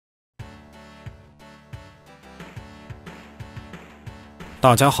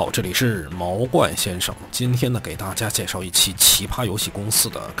大家好，这里是毛怪先生。今天呢，给大家介绍一期奇葩游戏公司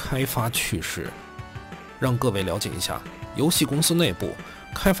的开发趣事，让各位了解一下游戏公司内部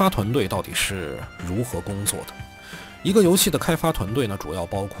开发团队到底是如何工作的。一个游戏的开发团队呢，主要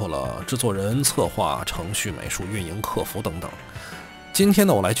包括了制作人、策划、程序、美术、运营、客服等等。今天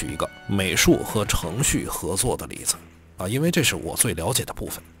呢，我来举一个美术和程序合作的例子因为这是我最了解的部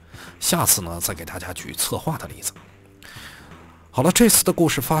分。下次呢，再给大家举策划的例子。好了，这次的故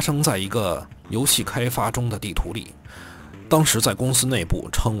事发生在一个游戏开发中的地图里，当时在公司内部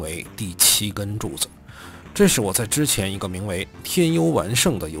称为第7根柱子。这是我在之前一个名为天优完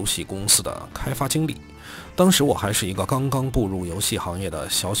胜的游戏公司的开发经历。当时我还是一个刚刚步入游戏行业的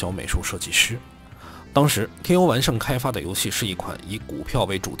小美术设计师。当时天优完胜开发的游戏是一款以股票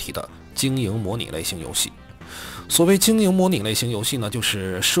为主题的经营模拟类型游戏。所谓经营模拟类型游戏呢，就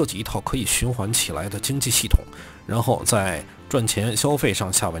是设计一套可以循环起来的经济系统，然后在赚钱消费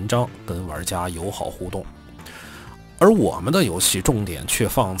上下文章，跟玩家友好互动。而我们的游戏重点却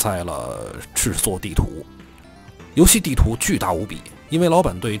放在了制作地图。游戏地图巨大无比，因为老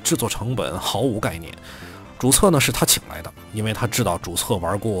板对制作成本毫无概念。主策呢是他请来的，因为他知道主策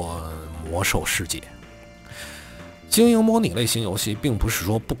玩过魔兽世界。经营模拟类型游戏并不是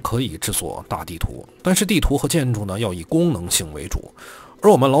说不可以制作大地图，但是地图和建筑呢要以功能性为主。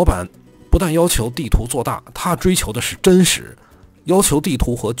而我们老板不但要求地图做大，他追求的是真实，要求地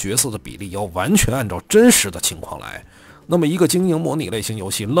图和角色的比例要完全按照真实的情况来。那么一个经营模拟类型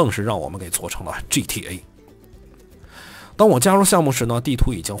游戏愣是让我们给做成了 GTA。 当我加入项目时呢，地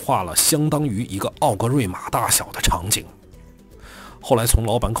图已经画了相当于一个奥格瑞玛大小的场景。后来从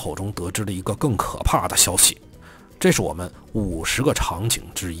老板口中得知了一个更可怕的消息，这是我们50个场景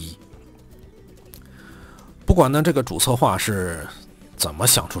之一。不管呢这个主策划是怎么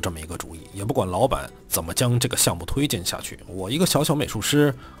想出这么一个主意，也不管老板怎么将这个项目推进下去，我一个小美术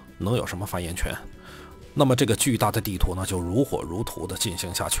师能有什么发言权？那么这个巨大的地图呢，就如火如荼地进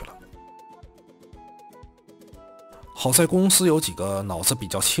行下去了。好在公司有几个脑子比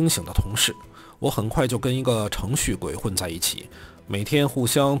较清醒的同事，我很快就跟一个程序鬼混在一起，每天互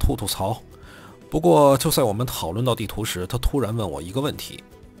相吐槽。不过就在我们讨论到地图时，他突然问我一个问题。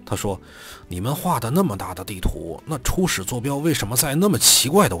他说：你们画的那么大的地图，那初始坐标为什么在那么奇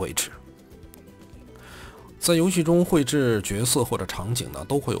怪的位置？在游戏中绘制角色或者场景呢，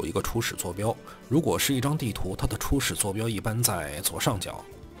都会有一个初始坐标。如果是一张地图，它的初始坐标一般在左上角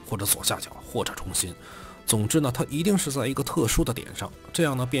或者左下角或者中心。总之呢，它一定是在一个特殊的点上，这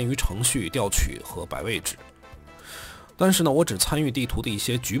样呢便于程序调取和摆位置。但是呢，我只参与地图的一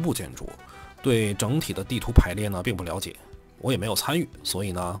些局部建筑，对整体的地图排列呢并不了解，我也没有参与，所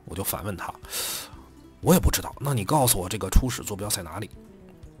以呢我就反问他，我也不知道，那你告诉我这个初始坐标在哪里？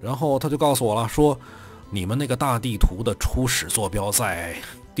然后他就告诉我了，说你们那个大地图的初始坐标在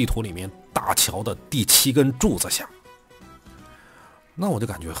地图里面大桥的第7根柱子下。那我就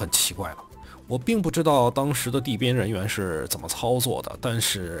感觉很奇怪了，我并不知道当时的地编人员是怎么操作的，但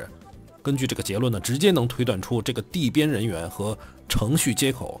是根据这个结论呢，直接能推断出这个地编人员和程序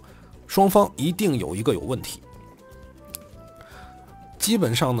接口双方一定有一个有问题。基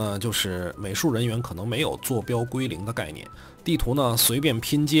本上呢，就是美术人员可能没有坐标归零的概念，地图呢随便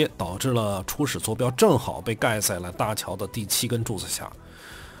拼接，导致了初始坐标正好被盖在了大桥的第7根柱子下。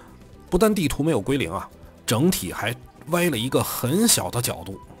不但地图没有归零整体还歪了一个很小的角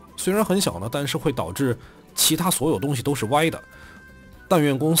度。虽然很小呢，但是会导致其他所有东西都是歪的。但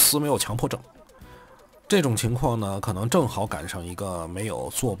愿公司没有强迫症。这种情况呢，可能正好赶上一个没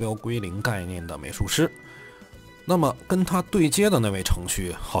有坐标归零概念的美术师。那么跟他对接的那位程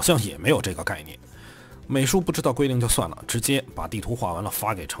序好像也没有这个概念。美术不知道归零就算了，直接把地图画完了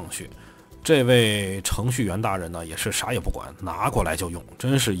发给程序。这位程序员大人呢，也是啥也不管，拿过来就用，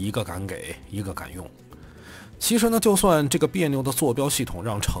真是一个敢给，一个敢用。其实呢，就算这个别扭的坐标系统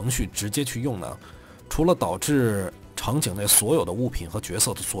让程序直接去用呢，除了导致场景内所有的物品和角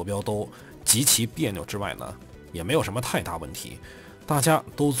色的坐标都极其别扭之外呢，也没有什么太大问题。大家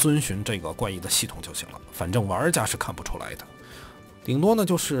都遵循这个怪异的系统就行了，反正玩家是看不出来的。顶多呢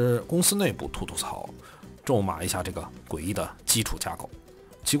就是公司内部吐槽，咒骂一下这个诡异的基础架构。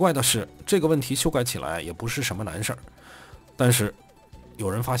奇怪的是，这个问题修改起来也不是什么难事儿，但是有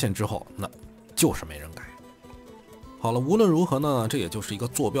人发现之后，那就是没人改。好了，无论如何呢，这也就是一个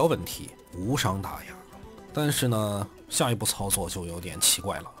坐标问题，无伤大雅。但是呢，下一步操作就有点奇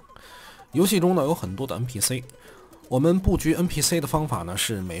怪了。游戏中呢有很多的 NPC， 我们布局 NPC 的方法呢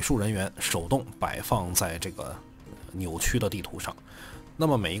是美术人员手动摆放在这个扭曲的地图上。那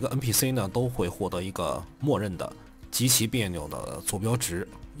么每一个 NPC 呢都会获得一个默认的极其别扭的坐标值，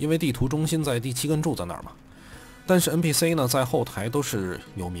因为地图中心在第7根柱在那儿嘛。但是 NPC 呢在后台都是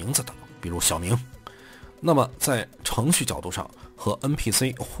有名字的，比如小明。那么在程序角度上，和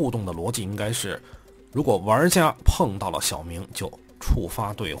NPC 互动的逻辑应该是，如果玩家碰到了小明就触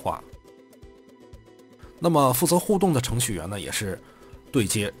发对话。那么负责互动的程序员呢，也是对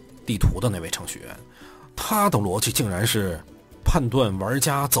接地图的那位程序员，他的逻辑竟然是判断玩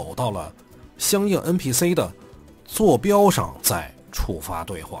家走到了相应 NPC 的坐标上再触发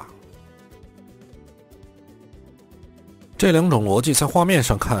对话。这两种逻辑在画面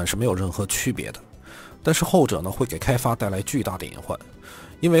上看是没有任何区别的，但是后者呢会给开发带来巨大的隐患，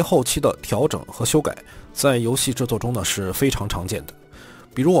因为后期的调整和修改在游戏制作中呢是非常常见的。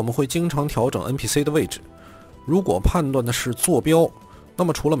比如我们会经常调整 NPC 的位置，如果判断的是坐标，那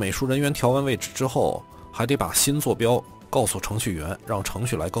么除了美术人员调完位置之后，还得把新坐标告诉程序员，让程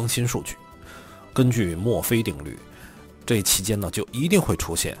序来更新数据。根据墨菲定律，这期间呢就一定会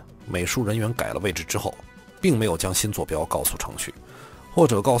出现美术人员改了位置之后，并没有将新坐标告诉程序，或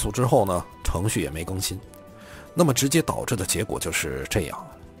者告诉之后呢，程序也没更新。那么直接导致的结果就是这样。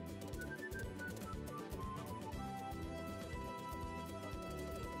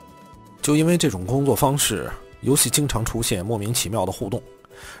就因为这种工作方式，游戏经常出现莫名其妙的互动，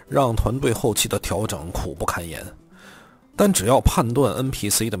让团队后期的调整苦不堪言。但只要判断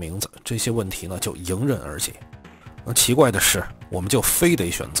NPC 的名字，这些问题呢就迎刃而解。奇怪的是，我们就非得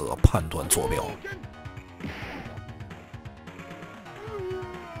选择判断坐标。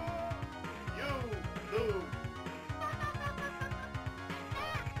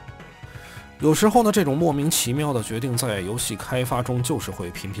有时候呢，这种莫名其妙的决定在游戏开发中就是会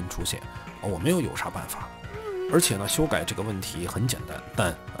频频出现，我们又有啥办法？而且呢，修改这个问题很简单，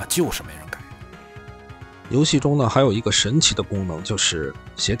但就是没人改。游戏中呢，还有一个神奇的功能，就是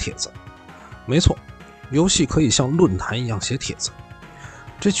写帖子。没错，游戏可以像论坛一样写帖子，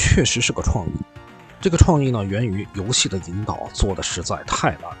这确实是个创意。这个创意呢，源于游戏的引导做的实在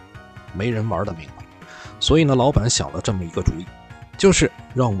太烂，没人玩得明白。所以呢，老板想了这么一个主意，就是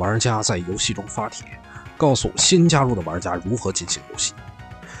让玩家在游戏中发帖，告诉新加入的玩家如何进行游戏。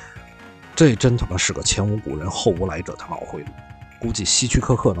这真他妈是个前无古人后无来者的脑回路，估计希区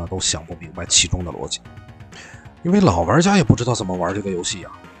柯克呢都想不明白其中的逻辑，因为老玩家也不知道怎么玩这个游戏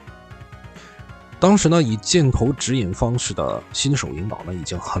啊。当时呢，以箭头指引方式的新手引导呢已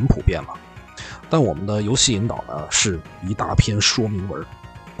经很普遍了，但我们的游戏引导呢是一大篇说明文，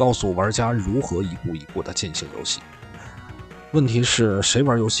告诉玩家如何一步一步的进行游戏。问题是，谁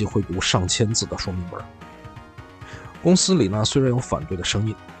玩游戏会读上千字的说明文？公司里呢虽然有反对的声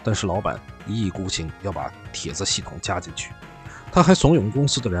音，但是老板一意孤行要把帖子系统加进去。他还怂恿公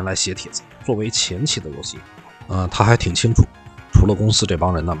司的人来写帖子，作为前期的游戏。他还挺清楚，除了公司这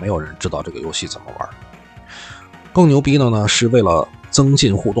帮人呢，没有人知道这个游戏怎么玩。更牛逼的呢，是为了增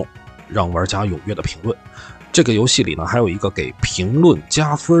进互动，让玩家踊跃的评论。这个游戏里呢，还有一个给评论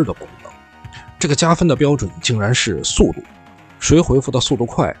加分的功能。这个加分的标准竟然是速度，谁回复的速度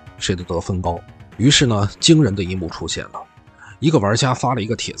快，谁的得分高。于是呢，惊人的一幕出现了。一个玩家发了一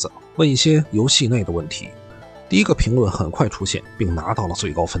个帖子，问一些游戏内的问题。第一个评论很快出现，并拿到了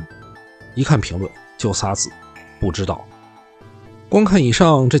最高分。一看评论就仨字：不知道。光看以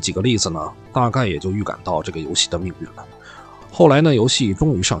上这几个例子呢，大概也就预感到这个游戏的命运了。后来呢，游戏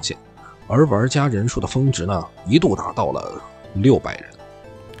终于上线，而玩家人数的峰值呢，一度达到了600人。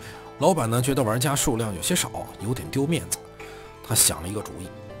老板呢觉得玩家数量有些少，有点丢面子，他想了一个主意。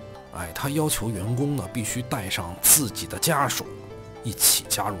他要求员工呢必须带上自己的家属一起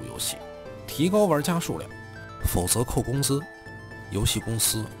加入游戏，提高玩家数量，否则扣工资。游戏公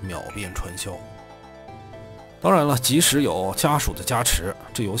司秒变传销。当然了，即使有家属的加持，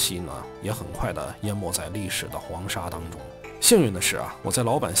这游戏呢也很快的淹没在历史的黄沙当中。幸运的是我在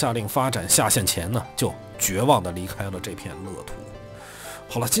老板下令发展下线前呢，就绝望的离开了这片乐土。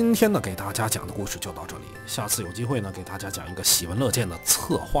好了，今天呢给大家讲的故事就到这里，下次有机会呢给大家讲一个喜闻乐见的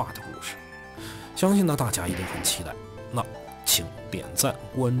策划的故事，相信呢大家一定很期待。那请点赞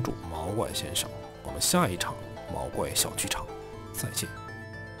关注毛怪先生，我们下一场毛怪小剧场再见。